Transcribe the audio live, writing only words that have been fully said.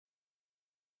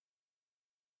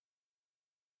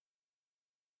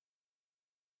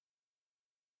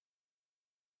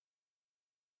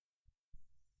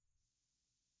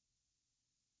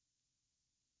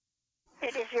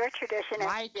It is your tradition.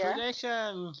 My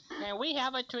tradition. And we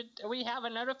have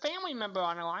another family member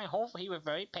on the line. Hopefully he was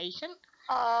very patient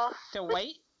to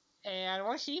wait. And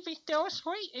we'll see if he's still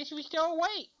asleep. If he's still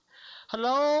awake.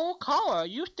 Hello, caller.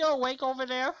 You still awake over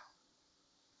there?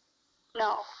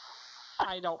 No.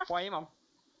 I don't blame him.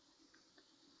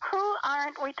 Who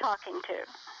aren't we talking to?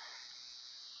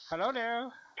 Hello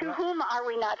there. To whom are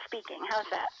we not speaking? How's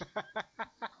that?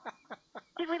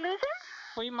 Did we lose him?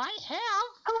 We might have.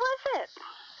 Who was it?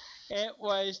 It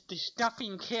was the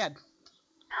stuffing kid.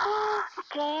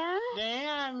 Dan?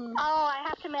 Dan. Oh, I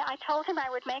have to admit, I told him I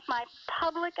would make my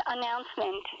public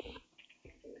announcement.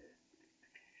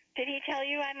 Did he tell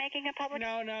you I'm making a public?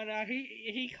 No.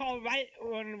 He called right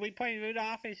when we played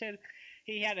Rudolph. He said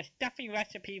he had a stuffing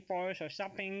recipe for us or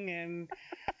something, and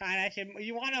I said,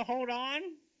 "You want to hold on?"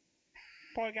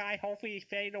 Poor guy. Hopefully he's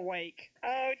stayed awake.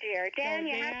 Oh dear, Dan, so,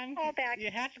 you have to call back.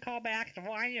 You have to call back. The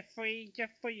line is free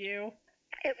just for you.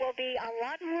 It will be a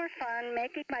lot more fun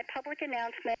making my public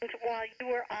announcement while you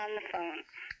were on the phone,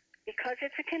 because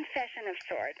it's a confession of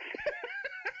sorts.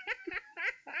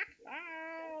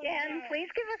 Dan, please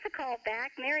give us a call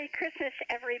back. Merry Christmas,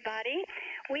 everybody.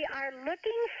 We are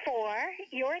looking for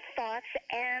your thoughts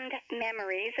and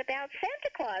memories about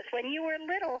Santa Claus when you were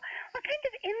little. What kind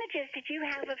of images did you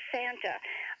have of Santa?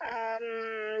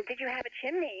 Did you have a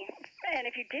chimney? And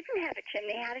if you didn't have a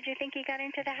chimney, how did you think he got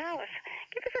into the house?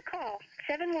 Give us a call,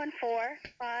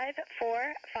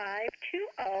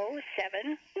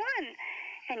 714-545-2071.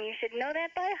 And you should know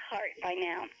that by heart by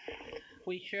now.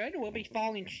 We should. We'll be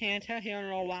following Santa here in a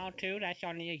little while, too. That's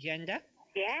on the agenda.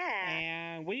 Yeah.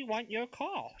 And we want your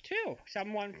call, too.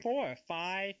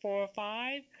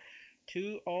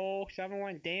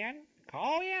 714-545-2071. Dan,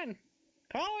 call in.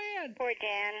 Call in. Poor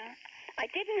Dan. I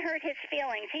didn't hurt his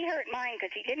feelings. He hurt mine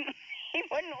because he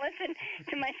wouldn't listen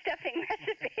to my stuffing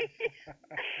recipe.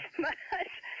 but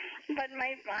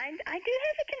I do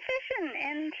have a confession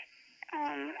and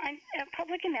a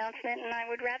public announcement, and I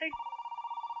would rather...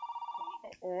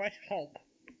 Let's hope.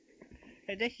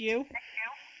 Is this you?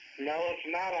 No, it's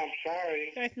not. I'm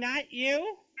sorry. It's not you?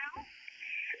 No.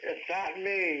 It's not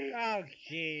me. Oh,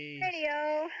 jeez.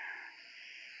 Radio.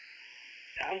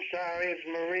 I'm sorry. It's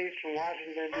Maurice from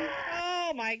Washington, D.C.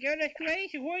 Oh, my goodness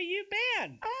gracious. Where you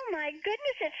been? Oh, my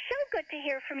goodness. It's so good to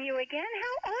hear from you again.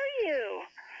 How are you?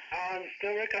 I'm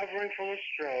still recovering from a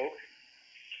stroke.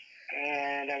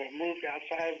 And I've moved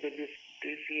outside of the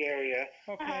D.C. area.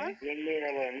 Okay. In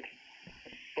Maryland.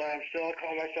 But I'm still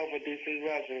calling myself a D.C.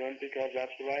 resident because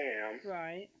that's what I am.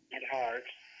 Right. At heart.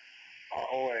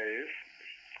 Always.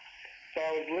 So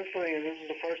I was listening, and this is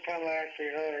the first time I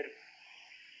actually heard,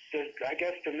 I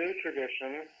guess, the new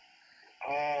tradition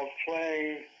of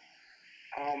playing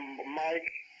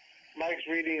Mike's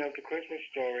reading of the Christmas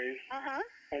stories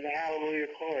and the Hallelujah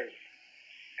chorus.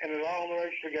 And it all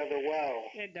merged together well.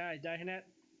 It does, doesn't it?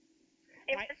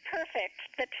 It was perfect.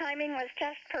 The timing was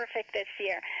just perfect this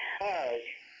year.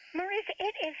 Maurice,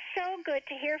 it is so good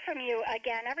to hear from you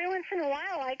again. Every once in a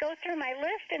while, I go through my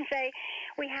list and say,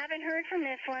 we haven't heard from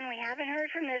this one, we haven't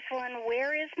heard from this one,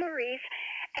 where is Maurice?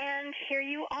 And here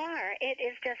you are. It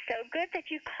is just so good that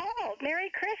you called. Merry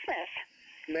Christmas.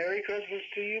 Merry Christmas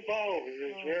to you both.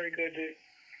 It's very good to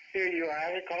hear you. I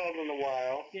haven't called in a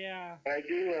while. Yeah. But I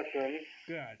do listen.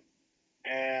 Good.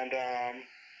 And,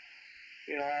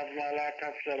 you know, I have my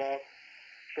laptop set up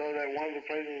so that one of the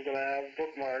places that I have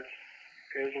bookmarks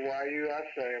is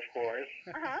YUSA, of course.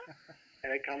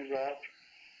 And it comes up,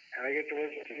 and I get to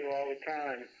listen to you all the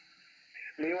time.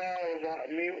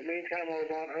 Meantime, I was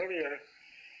on earlier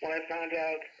when I found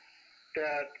out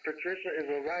that Patricia is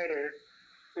a writer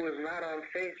who is not on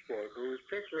Facebook, who is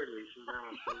pictured me. She's not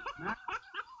on Facebook.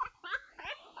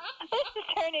 This is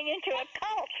turning into a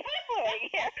cult following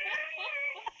here.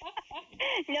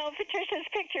 No, Patricia's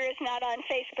picture is not on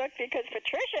Facebook because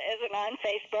Patricia isn't on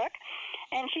Facebook,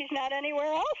 and she's not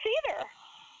anywhere else either.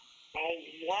 Oh,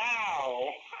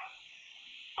 wow.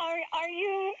 Are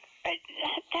you...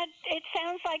 It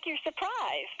sounds like you're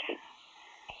surprised.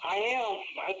 I am.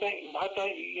 I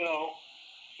think, you know,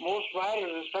 most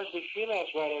writers, especially freelance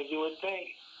writers, you would think,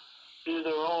 do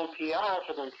their own PR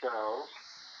for themselves.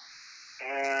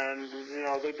 And, you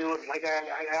know, they do it like I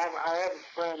have a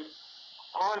friend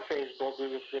on Facebook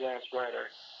who's a freelance writer.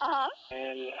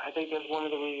 And I think that's one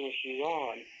of the reasons she's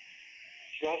on.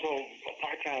 She's also a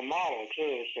part-time model,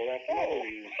 too, so that's another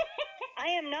reason. I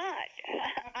am not.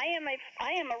 I am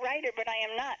a writer, but I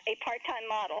am not a part-time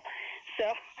model.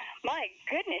 So, my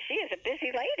goodness, she is a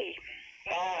busy lady.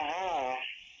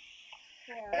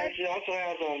 And she also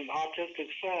has an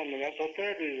autistic son, and that's the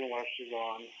third reason why she's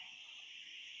on.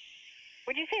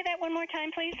 Would you say that one more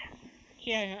time, please?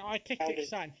 She has an autistic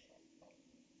son.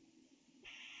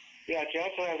 Yeah, she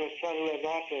also has a son who has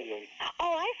autism.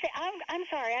 Oh, I see. I'm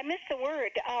sorry. I missed the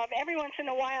word. Every once in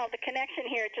a while, the connection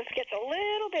here just gets a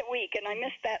little bit weak, and I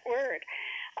missed that word.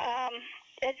 How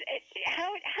is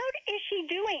she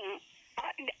doing?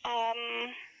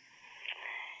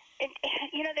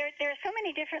 There are so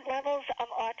many different levels of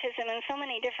autism and so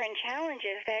many different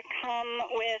challenges that come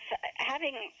with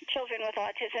having children with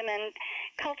autism and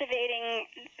cultivating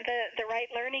the right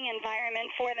learning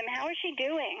environment for them. How is she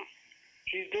doing?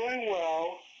 She's doing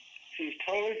well. She's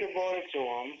totally devoted to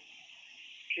him.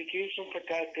 She keeps him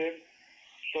protected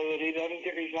so that he's not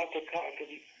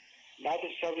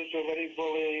the subject of any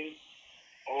bullying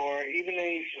or even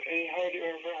any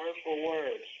hurtful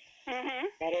words. Mm-hmm.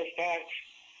 Matter of fact,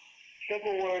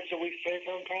 simple words that we say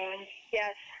sometimes.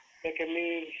 Yes. That can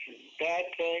mean bad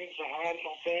things or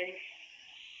harmful things.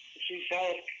 She's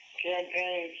had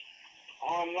campaigns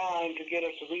online to get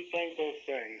us to rethink those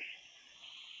things.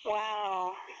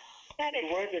 Wow. That is...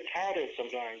 The words are tattered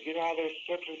sometimes. You know how they're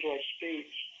slipped into our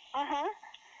speech. Uh-huh.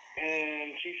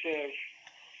 And she says,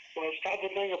 well, stop to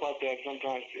think about that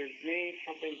sometimes. It means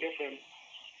something different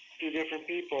to different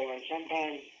people, and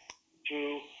sometimes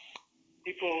to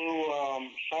people who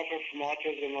suffer from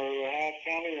autism or who have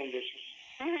family members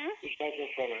who suffer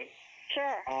from it.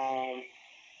 Sure.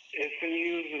 It's been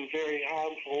used in very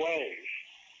harmful ways.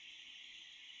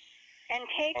 And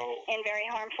taken in very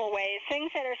harmful ways.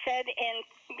 Things that are said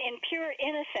in pure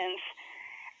innocence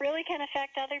really can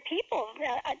affect other people,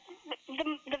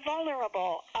 the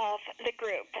vulnerable of the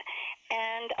group.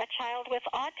 And a child with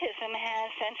autism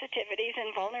has sensitivities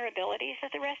and vulnerabilities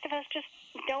that the rest of us just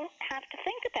don't have to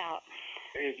think about.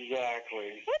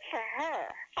 Exactly. Good for her.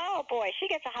 Oh, boy, she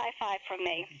gets a high five from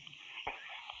me.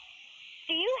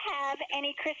 Do you have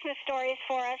any Christmas stories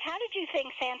for us? How did you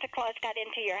think Santa Claus got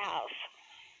into your house?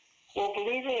 Well,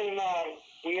 believe it or not,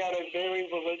 we had a very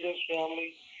religious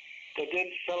family that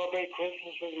didn't celebrate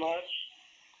Christmas as much.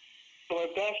 So my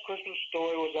best Christmas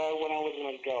story was when I was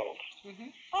an adult.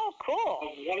 Mm-hmm. Oh,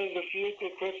 cool. One of the few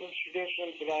Christmas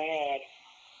traditions that I had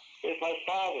with my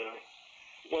father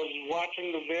was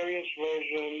watching the various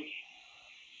versions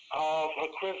of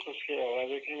A Christmas Carol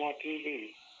as it came on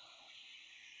TV.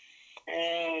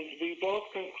 And we both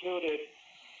concluded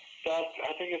that,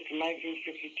 I think it's the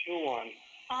 1952 one,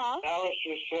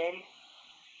 Alistair Sim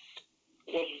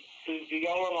was the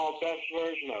all best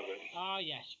version of it. Oh,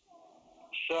 yes.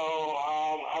 So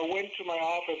I went to my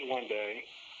office one day,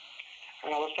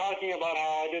 and I was talking about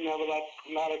how I didn't have a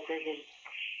lot of Christmas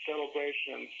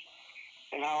celebrations,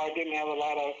 and how I didn't have a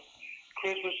lot of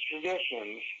Christmas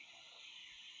traditions.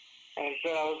 And I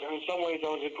said in some ways I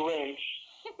was a Grinch.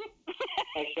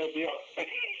 I said,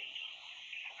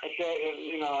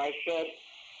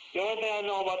 the only thing I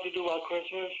know about to do about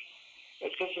Christmas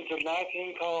is listen to Nat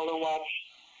King Cole and watch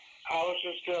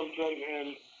Alistair Simpson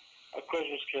and A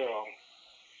Christmas Carol.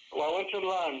 Well, I went to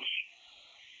lunch.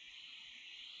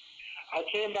 I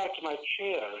came back to my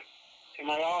chair in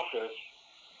my office,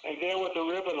 and there with the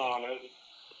ribbon on it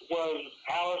was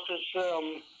Alistair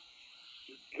Sims'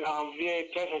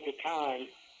 VHS at the time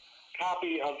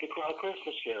copy of A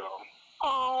Christmas Carol.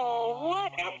 Oh,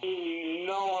 what? Absolutely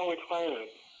no one would claim it.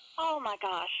 Oh, my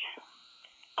gosh.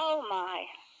 Oh, my.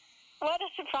 What a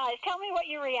surprise. Tell me what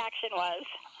your reaction was.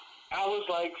 I was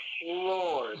like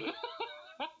floored.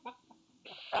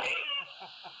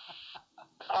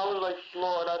 I was like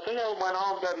floored. I think I went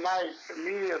home that night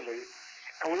immediately,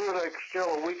 and we were like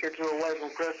still a week or two away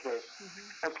from Christmas,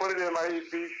 and put it in my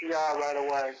VCR right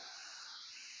away.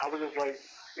 I was just like,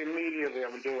 immediately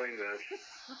I'm doing this.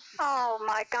 Oh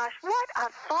my gosh, what a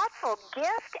thoughtful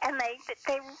gift! And they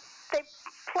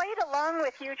played along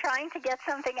with you, trying to get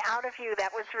something out of you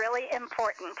that was really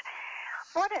important.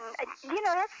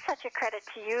 That's such a credit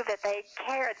to you that they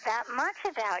cared that much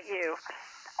about you.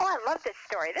 Oh, I love this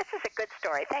story. This is a good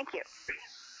story. Thank you.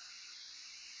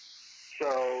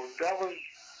 So that was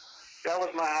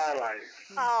my highlight.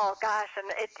 Oh gosh,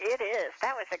 and it is.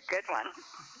 That was a good one.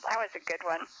 That was a good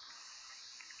one.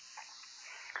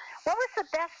 What was the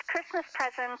best Christmas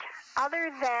present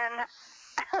other than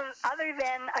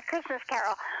A Christmas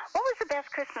Carol? What was the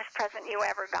best Christmas present you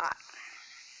ever got?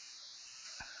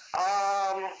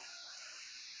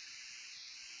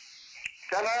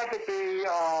 That had to be,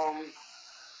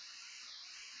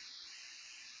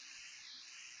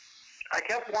 I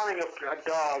kept wanting a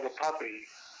dog, a puppy.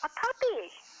 A puppy?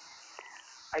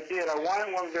 I did. I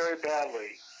wanted one very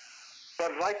badly.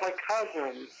 But like my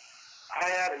cousin, I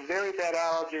had very bad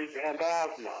allergies and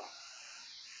asthma.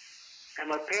 And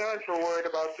my parents were worried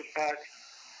about the fact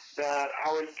that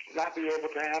I would not be able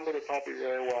to handle the puppy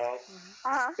very well.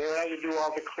 Uh-huh. They would have to do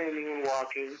all the cleaning and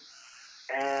walking,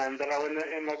 and that I would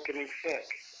end up getting sick.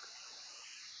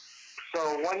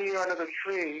 So one year under the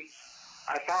tree,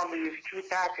 I found these 2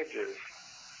 packages,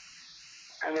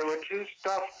 and there were 2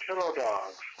 stuffed pillow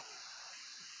dogs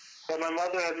that my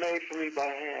mother had made for me by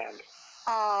hand.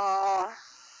 Oh.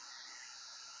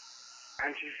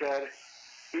 And she said,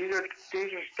 these are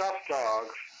stuffed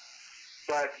dogs,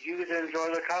 but you get to enjoy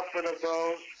the comfort of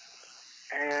those,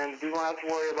 and we won't have to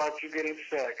worry about you getting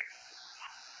sick.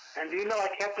 And do you know I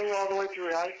kept them all the way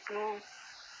through high school?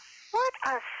 What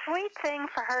a sweet thing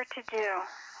for her to do.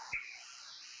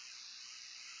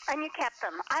 And you kept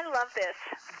them. I love this.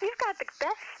 You've got the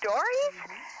best stories.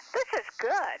 This is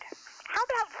good. How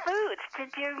about foods?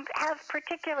 Did you have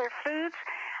particular foods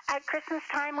at Christmas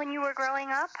time when you were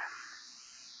growing up?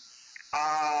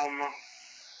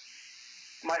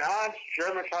 My aunt's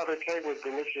German chocolate cake was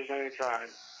delicious anytime.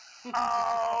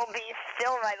 Oh, be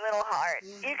still, my little heart.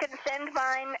 You can send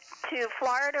mine to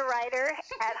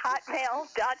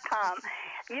floridawriter@hotmail.com.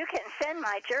 You can send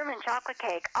my German chocolate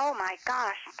cake. Oh, my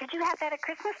gosh. Did you have that at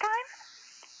Christmas time?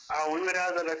 We would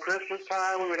have that at Christmas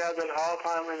time. We would have that all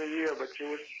time in the year, but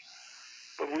we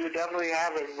would definitely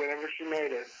have it whenever she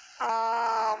made it.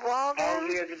 Walden? All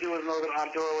we had to do was know that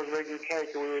Aunt Dora was making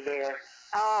cake, and we were there.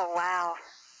 Oh, wow.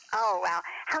 Oh, wow.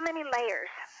 How many layers?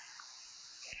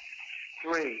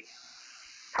 3.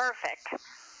 Perfect.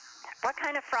 What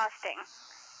kind of frosting?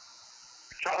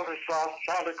 Chocolate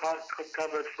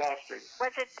covered frosting.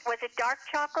 Was it dark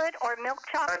chocolate or milk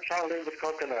chocolate? Dark chocolate with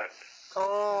coconut.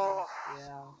 Oh.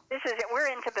 Yeah. This is it. We're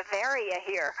into Bavaria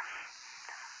here.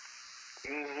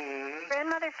 Mm-hmm.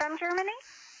 Grandmother from Germany?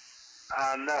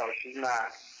 No, she's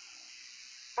not.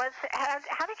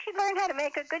 How did she learn how to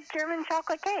make a good German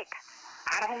chocolate cake?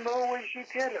 I don't know where she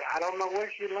did it. I don't know where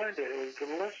she learned it. It was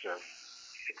delicious.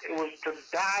 It was to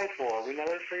die for. We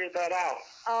never figured that out.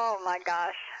 Oh, my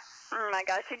gosh. Oh, my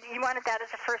gosh. You wanted that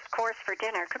as a first course for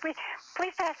dinner. Could we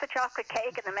please pass the chocolate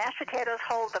cake and the mashed potatoes,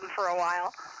 hold them for a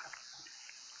while?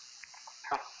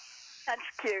 That's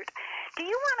cute. Do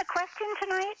you want a question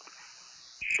tonight?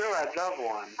 Sure, I'd love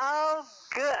one. Oh,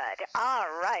 good. All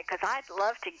right, because I'd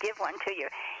love to give one to you.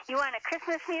 You want a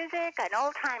Christmas music, an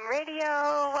old-time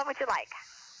radio? What would you like?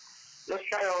 Let's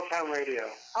try old-time radio.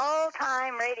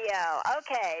 Old-time radio.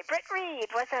 Okay. Britt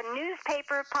Reed was a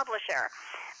newspaper publisher,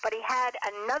 but he had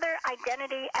another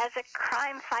identity as a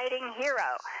crime-fighting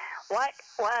hero. What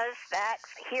was that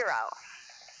hero?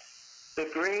 The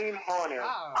Green Hornet.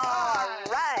 All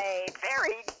right.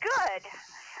 Very good.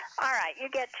 All right. You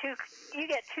get 2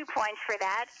 points for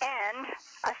that and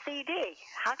a CD.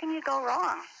 How can you go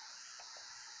wrong?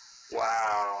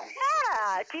 Wow.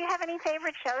 Yeah. Do you have any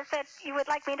favorite shows that you would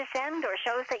like me to send or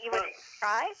shows that you would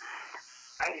try?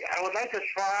 I would like to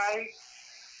try,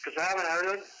 because I haven't heard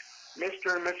it,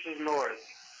 Mr. and Mrs. North.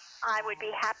 I would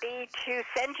be happy to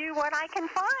send you what I can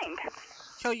find.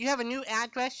 So you have a new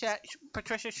address that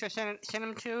Patricia should send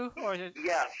them to, or is it?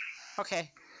 Yes.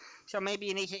 Okay. So maybe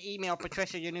you need to email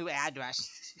Patricia your new address.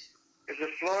 Is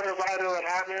it Florida Writer at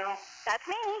Hotmail? That's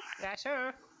me. That's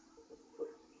her.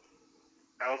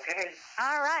 Okay.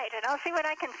 All right, and I'll see what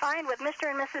I can find with Mr.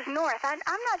 and Mrs. North. I'm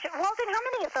not sure. Walden, how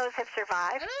many of those have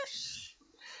survived?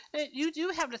 You do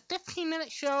have the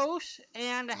 15-minute shows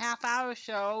and the half-hour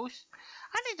shows.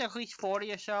 I think there's at least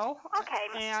 40 or so. Okay.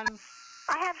 And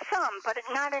I have some, but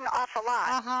not an awful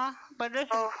lot. But I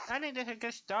think this is a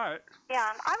good start.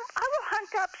 Yeah, I will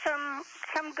hunt up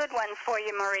some good ones for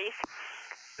you, Maurice.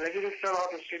 And if you can fill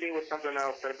out the CD with something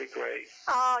else, that'd be great.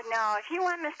 Oh, no. If you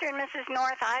want Mr. and Mrs.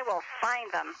 North, I will find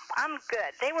them. I'm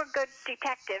good. They were good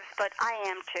detectives, but I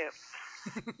am too.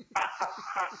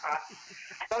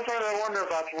 Sometimes I wonder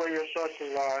about where your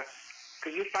sources are,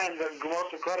 because you find the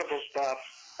most incredible stuff.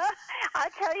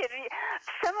 I'll tell you,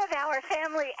 some of our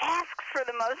family asks for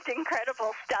the most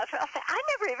incredible stuff. I'll say, I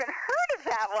never even heard of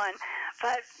that one.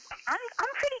 But I'm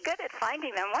pretty good at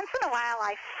finding them. Once in a while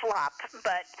I flop,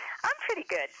 but I'm pretty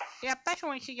good. Yeah, especially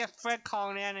when she gets Fred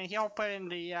calling in and he'll put in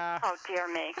the... Oh, dear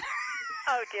me.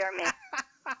 Oh, dear me.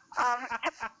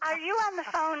 Are you on the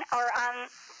phone or on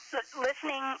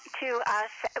listening to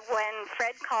us when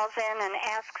Fred calls in and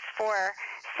asks for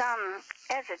some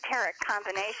esoteric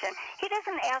combination? He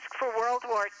doesn't ask for World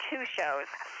War II shows.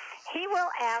 He will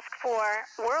ask for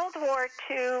World War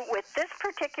II with this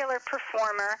particular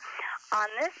performer on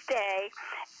this day,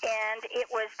 and it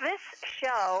was this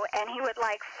show, and he would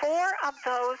like 4 of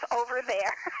those over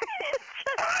there.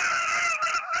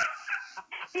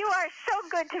 You are so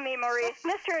good to me, Maurice.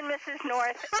 Mr. and Mrs.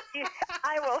 North,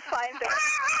 I will find them.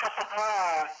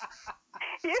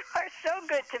 You are so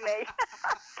good to me.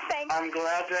 Thank you. I'm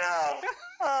glad to help.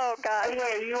 Oh, God.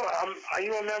 Anyway, are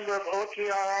you a member of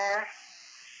OTRR?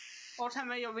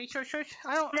 Ultimate Researchers?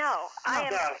 I don't. No, I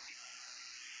am. Yes.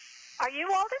 Are you,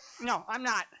 Walden? No, I'm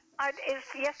not. Is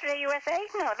Yesterday USA?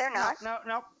 No, they're not.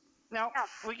 No.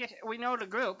 We know the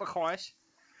group, of course,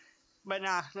 but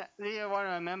nah, neither one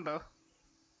are a member.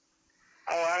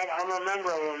 Oh, I'm a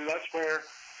member of them. That's where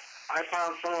I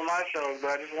found some of my shows,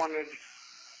 but I just wanted,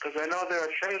 because I know they're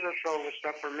a treasure trove of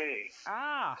stuff for me.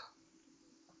 Ah.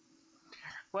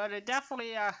 Well, they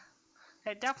definitely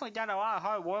done a lot of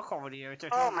hard work over the years.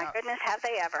 Oh my goodness, have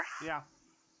they ever? Yeah.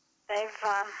 They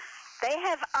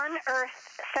have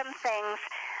unearthed some things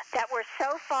that were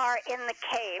so far in the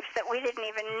caves that we didn't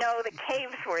even know the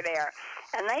caves were there,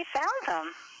 and they found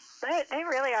them. They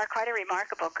really are quite a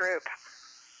remarkable group.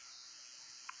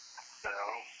 So,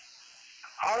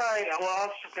 all right, well,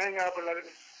 I'll just hang up and let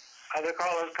other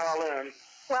callers call in.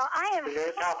 Well, I am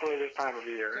very popular this time of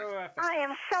the year. I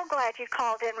am so glad you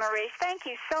called in, Maurice. Thank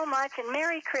you so much, and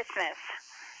Merry Christmas.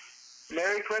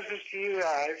 Merry Christmas to you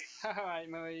guys. All right,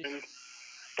 Maurice. And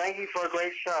thank you for a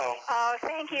great show. Oh,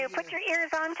 thank you. Put your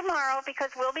ears on tomorrow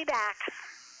because we'll be back.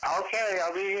 Okay,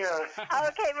 I'll be here.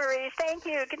 Okay, Maurice. Thank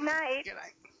you. Good night. Good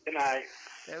night. Good night.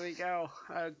 There we go.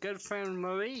 Our good friend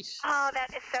Maurice. Oh, that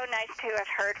is so nice to have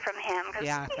heard from him.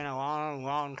 Yeah, it's been a long,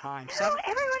 long time. Every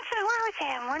once in a while I say,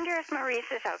 I wonder if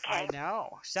Maurice is okay. I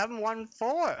know.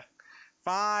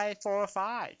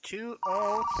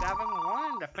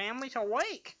 714-545-2071. The family's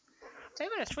awake. They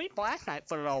were asleep last night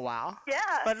for a little while.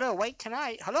 Yeah. But they're awake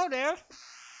tonight. Hello there.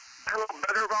 Hello,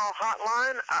 Better Ball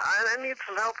Hotline. I need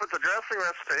some help with the dressing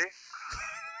recipe.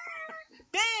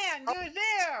 Dan, you're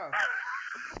there.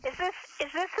 Is this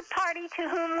the party to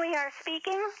whom we are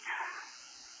speaking?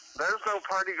 There's no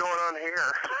party going on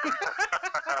here.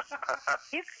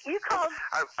 You called.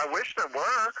 I wish there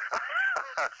were.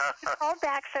 You called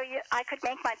back so I could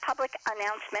make my public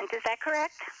announcement. Is that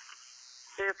correct?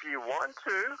 If you want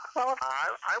to. Well,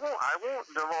 I won't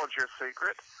divulge your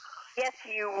secret. Yes,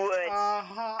 you would.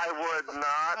 I would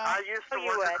not. I used to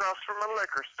work across from a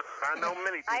liquor store. I know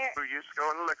many people who used to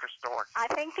go in a liquor store. I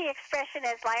think the expression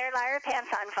is liar, liar,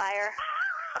 pants on fire.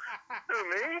 Who,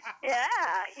 me?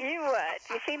 Yeah, you would.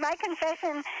 You see, my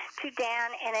confession to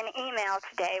Dan in an email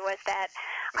today was that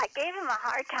I gave him a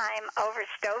hard time over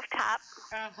stovetop,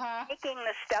 making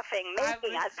the stuffing,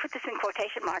 I put this in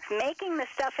quotation marks, making the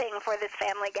stuffing for this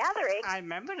family gathering. I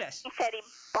remember this. He said he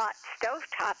bought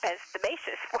stovetop as the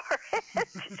basis for it.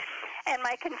 And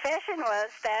my confession was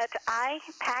that I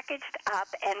packaged up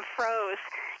and froze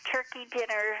turkey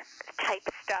dinner type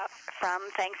stuff from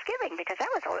Thanksgiving because that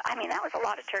was a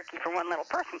lot of turkey for one little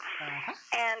person.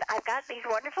 And I've got these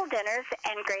wonderful dinners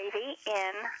and gravy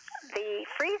in the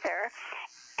freezer.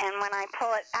 And when I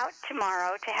pull it out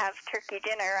tomorrow to have turkey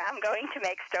dinner, I'm going to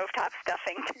make stovetop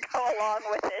stuffing to go along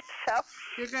with it. So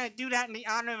you're going to do that in the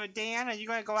honor of Dan? Are you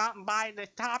going to go out and buy the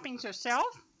toppings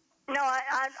yourself? No,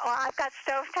 I've got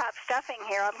stovetop stuffing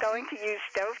here. I'm going to use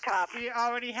stovetop. You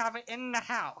already have it in the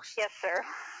house? Yes, sir.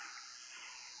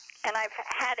 And I've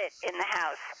had it in the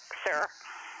house, sir.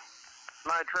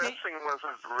 My dressing was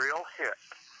a real hit.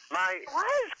 It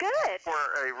was good.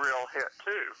 Were a real hit,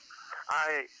 too.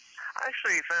 I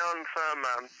actually found some,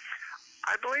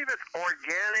 I believe it's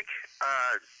organic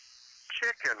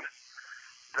chicken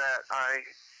that I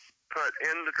put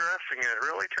in the dressing, and it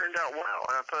really turned out well.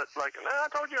 And I put, I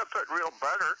told you I put real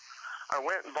butter. I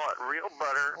went and bought real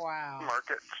butter. Wow.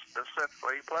 Market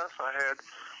specifically. Plus, I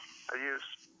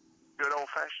used good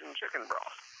old-fashioned chicken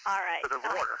broth. All right. To the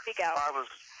water. Here we go. I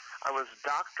was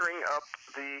doctoring up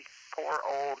the poor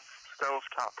old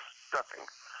stovetop stuffing.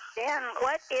 Dan,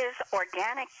 what is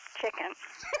organic chicken?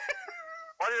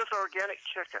 What is organic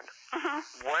chicken?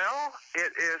 Well,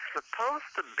 it is supposed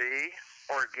to be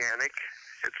organic.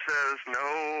 It says no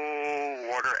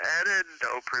water added,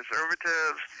 no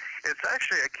preservatives. It's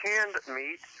actually a canned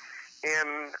meat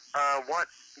in what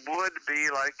would be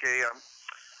like a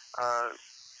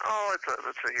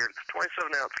let's see here. It's a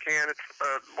 27-ounce can. It's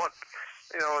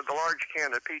the large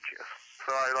can of peaches.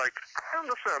 So I found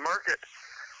this in a market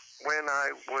when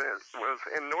I was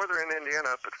in northern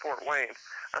Indiana up at Fort Wayne.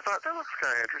 I thought that looks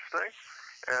kind of interesting,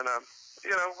 and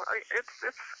it's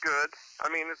good. I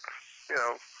mean, it's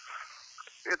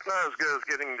not as good as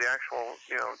getting the actual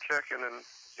chicken and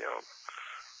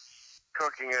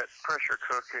cooking it, pressure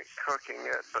cooking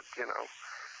it, but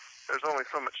there's only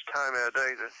so much time in a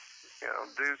day to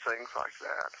do things like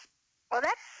that. Well,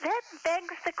 that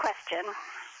begs the question: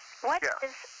 what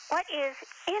is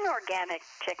inorganic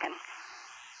chicken?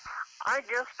 I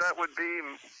guess that would be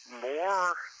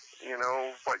more,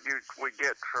 what you would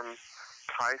get from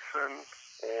Tyson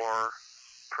or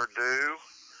Purdue.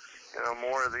 You know,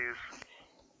 more of these.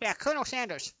 Yeah, Colonel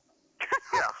Sanders.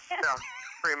 Yeah,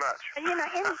 pretty much. You know,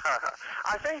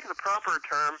 I think the proper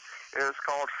term is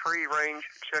called free-range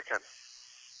chicken.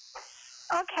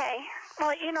 Okay.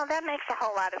 Well, you know, that makes a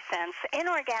whole lot of sense.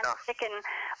 Inorganic chicken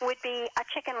would be a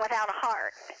chicken without a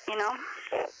heart, you know?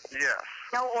 Yes.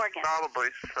 No organ. Probably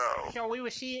so. So we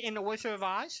would see it in The Wizard of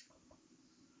Oz?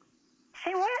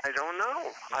 See what? I don't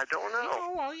know.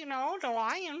 Oh, well, you know, the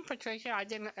lion, Patricia,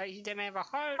 he didn't have a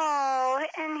heart. Oh,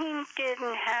 and he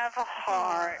didn't have a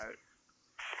heart.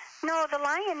 No, the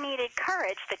lion needed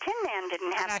courage. The Tin Man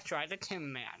didn't have. That's right, the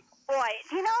Tin Man. Boy,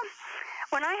 you know,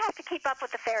 when I have to keep up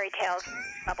with the fairy tales,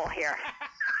 trouble here.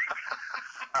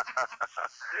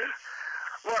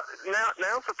 Well,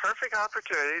 now's the perfect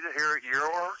opportunity to hear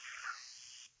your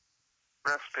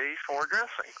recipe for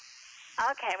dressing.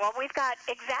 Okay, well, we've got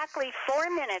exactly 4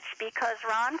 minutes because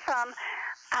Ron from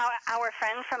our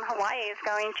friend from Hawaii is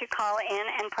going to call in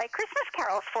and play Christmas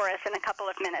carols for us in a couple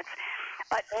of minutes.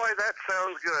 But boy, that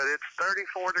sounds good. It's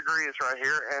 34 degrees right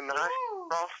here, and I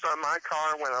frost on my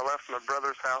car when I left my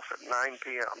brother's house at 9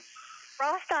 p.m.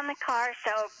 Frost on the car,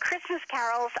 so Christmas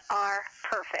carols are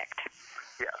perfect.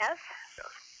 Yes?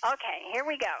 Yes? Okay, here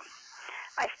we go.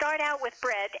 I start out with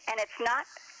bread, and it's not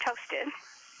toasted,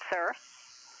 sir.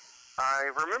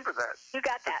 I remember that. You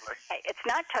got that. Okay, it's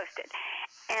not toasted.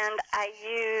 And I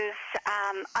use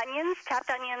onions,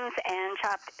 chopped onions, and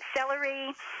chopped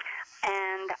celery,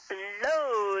 and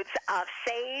loads of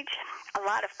sage, a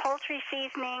lot of poultry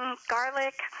seasoning,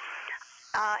 garlic,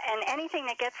 and anything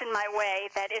that gets in my way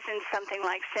that isn't something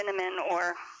like cinnamon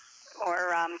or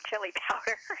chili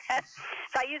powder.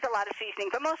 So I use a lot of seasoning,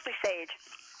 but mostly sage.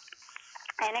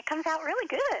 And it comes out really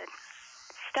good.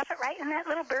 Stuff it right in that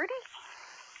little birdie.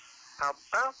 How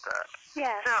about that?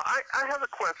 Yes. Now, I have a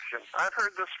question. I've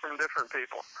heard this from different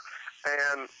people.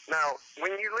 And now,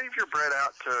 when you leave your bread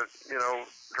out to, you know,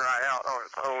 dry out on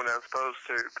its own as opposed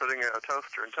to putting it in a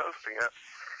toaster and toasting it,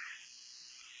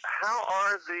 how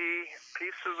are the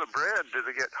pieces of bread? Do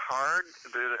they get hard?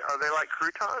 Are they like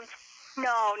croutons?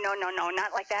 No,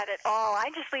 not like that at all. I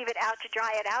just leave it out to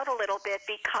dry it out a little bit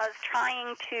because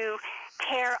trying to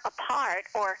tear apart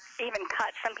or even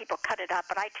cut, some people cut it up,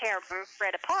 but I tear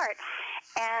bread apart.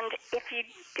 And if you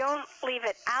don't leave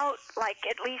it out like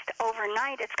at least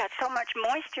overnight, it's got so much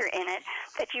moisture in it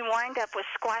that you wind up with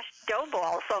squashed dough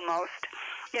balls almost.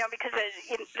 You know, because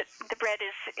the bread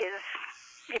is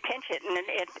you pinch it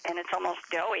and it's almost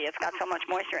doughy. It's got so much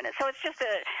moisture in it. So it's just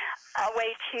a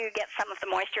way to get some of the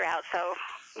moisture out so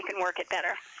you can work it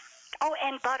better. Oh,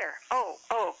 and butter. Oh,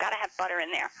 gotta have butter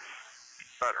in there.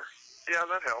 Butter. Yeah,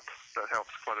 that helps. That helps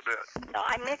quite a bit. So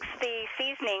I mix the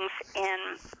seasonings in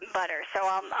butter. So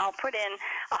I'll put in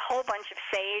a whole bunch of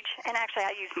sage, and actually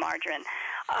I use margarine.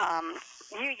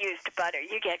 You used butter.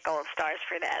 You get gold stars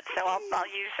for that. So I'll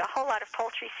use a whole lot of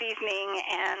poultry seasoning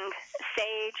and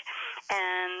sage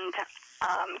and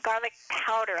garlic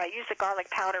powder. I use the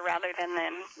garlic powder rather than the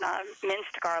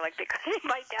minced garlic because you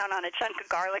bite down on a chunk of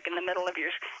garlic in the middle of your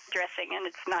dressing, and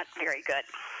it's not very good.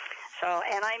 So,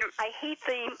 and I heat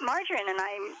the margarine, and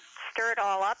I stir it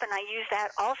all up, and I use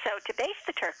that also to baste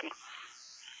the turkey.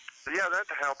 Yeah, that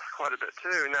helps quite a bit,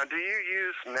 too. Now, do you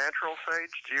use natural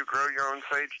sage? Do you grow your own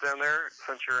sage down there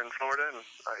since you're in Florida? And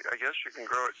I guess you can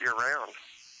grow it year-round.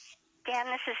 Dan,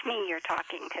 this is me you're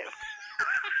talking to.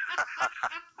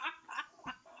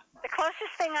 The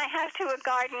closest thing I have to a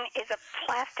garden is a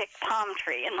plastic palm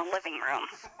tree in the living room.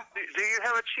 Do you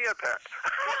have a chia pet?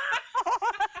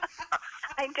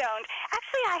 I don't.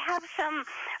 Actually, I have some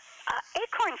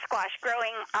acorn squash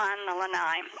growing on the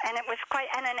lanai, and it was quite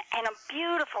and a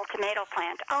beautiful tomato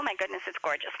plant. Oh my goodness, it's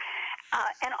gorgeous.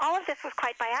 And all of this was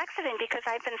quite by accident because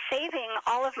I've been saving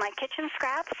all of my kitchen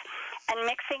scraps and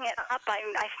mixing it up.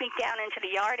 I sneak down into the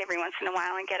yard every once in a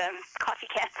while and get a coffee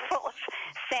can full of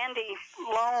sandy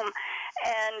loam,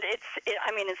 and it's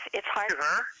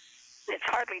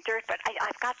hardly dirt, but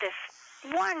I've got this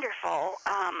wonderful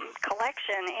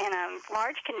collection in a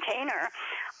large container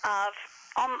of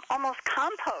almost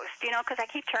compost, you know, because I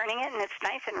keep turning it and it's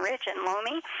nice and rich and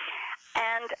loamy.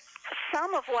 And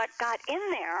some of what got in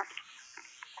there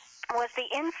was the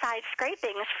inside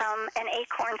scrapings from an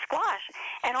acorn squash,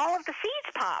 and all of the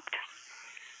seeds popped.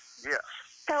 Yes.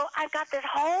 So I've got this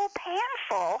whole pan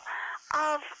full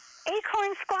of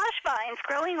acorn squash vines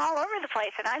growing all over the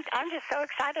place, and I'm just so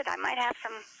excited. I might have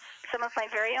some of my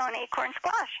very own acorn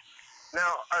squash.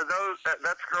 Now, are those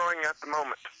that's growing at the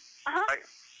moment? Uh-huh. Right?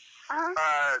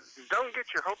 Uh-huh. Don't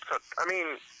get your hopes up. I mean,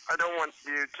 I don't want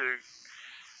you to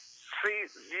see.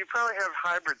 You probably have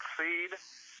hybrid seed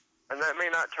And that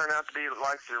may not turn out to be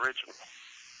like the original.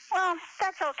 Well,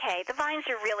 that's okay. The vines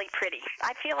are really pretty.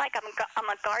 I feel like I'm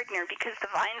a gardener because the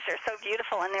vines are so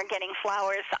beautiful and they're getting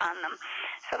flowers on them.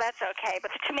 So that's okay.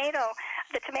 But the tomato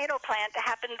plant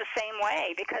happened the same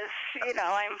way because,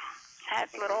 I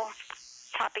had little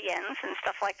toppy ends and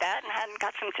stuff like that and hadn't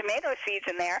got some tomato seeds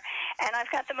in there. And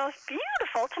I've got the most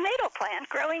beautiful tomato plant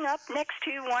growing up next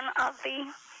to one of the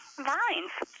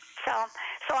vines. So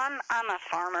I'm a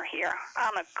farmer here.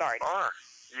 I'm a gardener.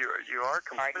 You are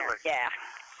completely. Gardener, yeah.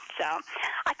 So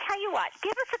I tell you what,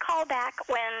 give us a call back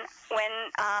when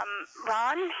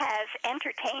Ron has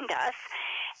entertained us.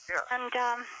 Yeah. And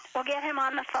we'll get him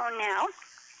on the phone now.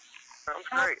 Sounds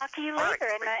great. I'll talk to you later,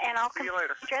 and I'll come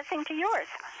addressing to yours.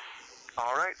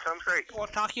 All right, sounds great. We'll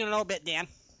talk to you in a little bit, Dan.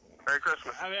 Merry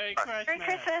Christmas. Merry Christmas. Merry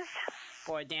Christmas.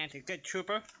 Boy, Dan's a good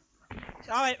trooper.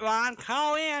 All right, Ron,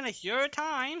 call in. It's your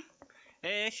time.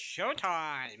 It's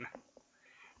showtime.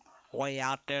 Way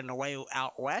out there in the way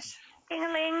out west.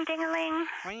 Ding-a-ling, ding-a-ling.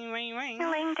 Ring, ring, ring.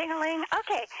 Ding-a-ling, ding-a-ling.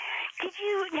 Okay.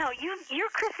 You're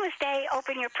Christmas Day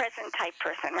open your present type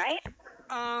person, right?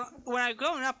 When I was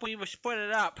growing up, we were split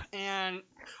it up, and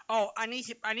I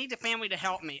need the family to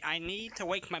help me. I need to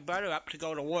wake my brother up to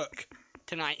go to work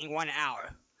tonight in 1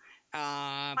 hour.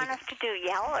 Want us to do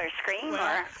yell or scream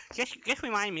or? Just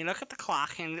remind me. Look at the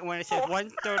clock, and when it says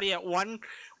 1:30 at 1,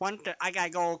 I gotta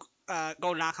go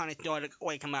knock on his door to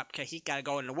wake him up because he's gotta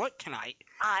go into work tonight.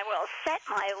 I will set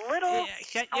my little. Yeah,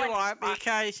 set you up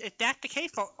because if that's the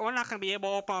case, we're not gonna be able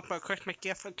to open up a Christmas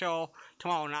gift until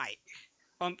tomorrow night,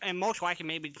 and most likely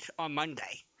maybe on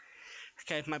Monday,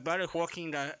 because my brother's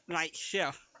working the night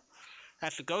shift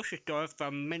at the grocery store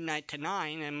from midnight to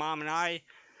 9, and Mom and I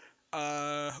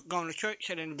going to church,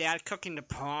 and then Dad's cooking the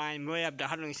prime rib, the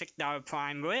 $106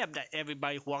 prime rib that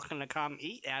everybody's welcome to come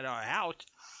eat at our house.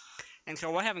 And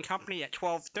so we're having company at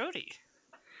 12:30.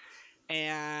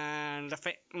 And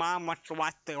Mom wants to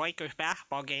watch the Lakers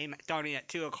basketball game starting at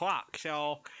 2 o'clock.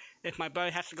 So if my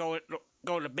brother has to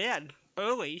go to bed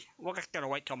early, we're just going to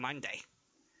wait till Monday.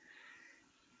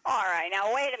 All right,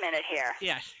 now wait a minute here.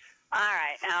 Yes. All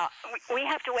right, now we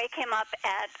have to wake him up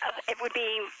at, it would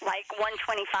be like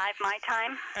 1:25 my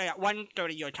time? Yeah,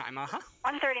 1:30 your time,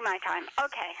 1:30 my time.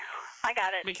 Okay, I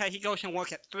got it. Because he goes to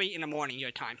work at 3 in the morning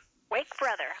your time. Wake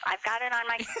brother, I've got it on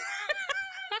my...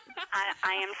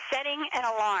 I am setting an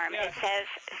alarm. Yeah. It says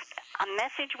a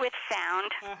message with sound,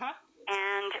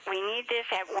 and we need this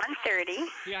at 1:30.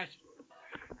 Yes.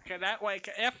 So that way,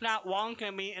 if not, Juan's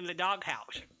going to be in the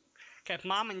doghouse. Because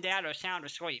Mom and Dad are sound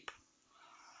asleep.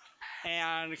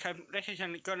 And because this is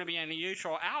going to be an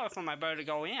unusual hour for my brother to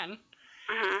go in,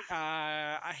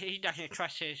 he doesn't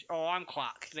trust his alarm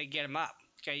clock to get him up.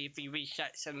 So if he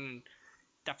resets and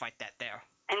stuff like that there.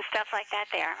 And stuff like that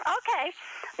there. Okay,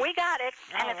 we got it.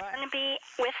 And All it's right. going to be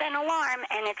with an alarm,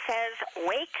 and it says,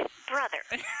 wake brother.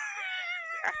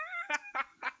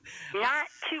 Not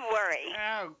to worry.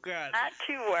 Oh, good. Not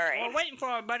to worry. We're waiting for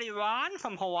our buddy Ron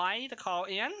from Hawaii to call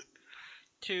in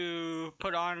to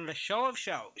put on the show of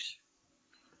shows.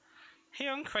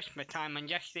 Here in Christmas time on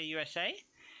YUSA USA.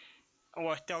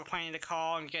 We're still planning to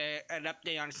call and get an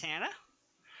update on Santa.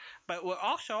 But we're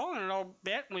also, in a little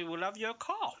bit, we would love your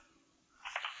call.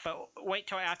 But wait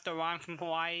till after Ron from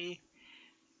Hawaii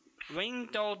ring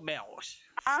those bells.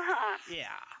 Yeah.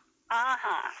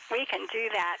 We can do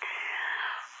that.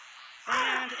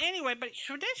 And anyway, but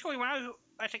traditionally when I was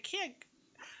as a kid,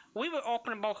 we would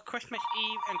open both Christmas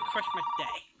Eve and Christmas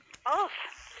Day. Both?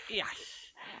 Yes.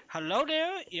 Hello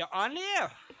there, you're on the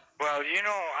air. Well,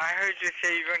 I heard you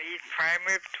say you're going to eat prime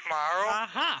rib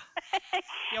tomorrow.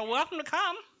 You're welcome to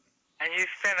come. And you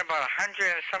spent about $100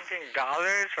 and something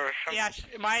or something. Yes,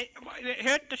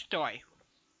 here's the story.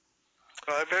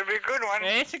 Well, it better be a good one.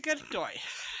 It's a good story.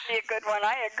 Be a good one,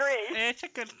 I agree. It's a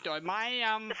good story.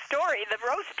 The story, the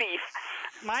roast beef.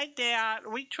 My dad,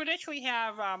 we traditionally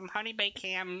have honey baked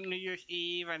ham New Year's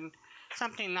Eve and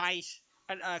something nice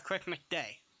at Christmas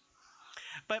Day.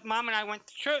 But Mom and I went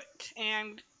to church,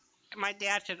 and my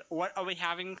dad said, "What are we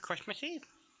having Christmas Eve?"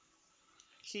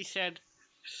 She said,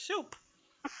 "Soup."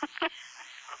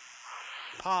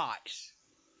 Pause.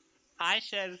 I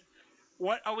said,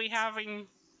 "What are we having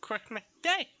Christmas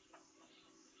Day?"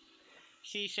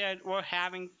 She said, "We're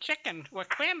having chicken with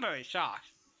cranberry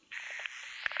sauce."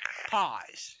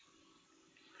 Pause.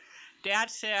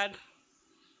 Dad said,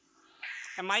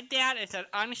 and my dad is an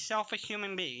unselfish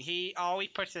human being. He always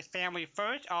puts his family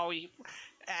first, always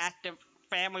at the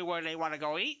family where they want to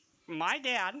go eat. My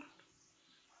dad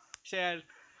said,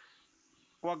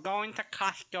 "We're going to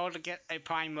Costco to get a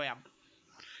prime rib."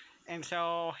 And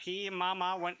so he and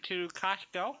Mama went to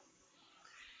Costco,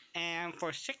 and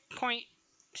for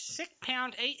 6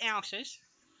 pounds 8 ounces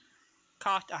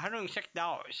cost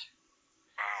 $106.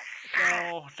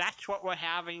 So that's what we're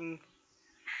having.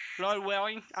 Lord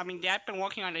willing, I mean, Dad's been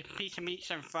working on a piece of meat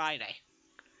since Friday.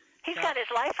 He's got his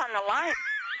life on the line.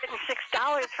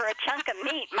 $6 for a chunk of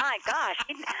meat. My gosh,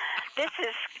 this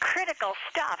is critical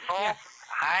stuff. Oh,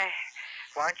 I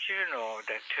want you to know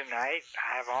that tonight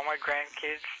I have all my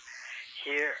grandkids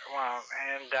here, well,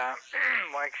 and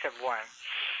well, except one,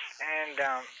 and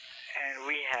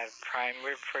we had prime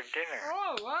rib for dinner.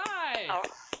 All right. Oh.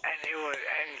 And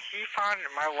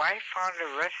my wife found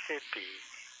a recipe.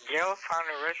 Gail found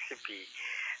a recipe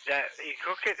that you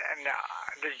cook it, and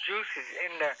the juice is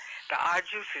in the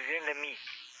juice is in the meat.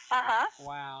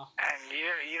 Wow. And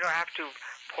you don't have to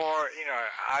pour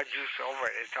juice over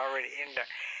it. It's already in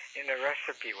the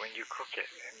recipe when you cook it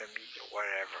in the meat or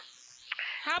whatever.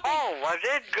 Was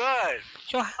it good?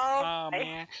 So,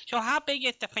 man. So how big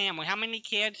is the family? How many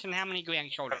kids and how many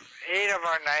grandchildren? 8 of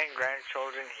our 9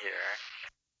 grandchildren here.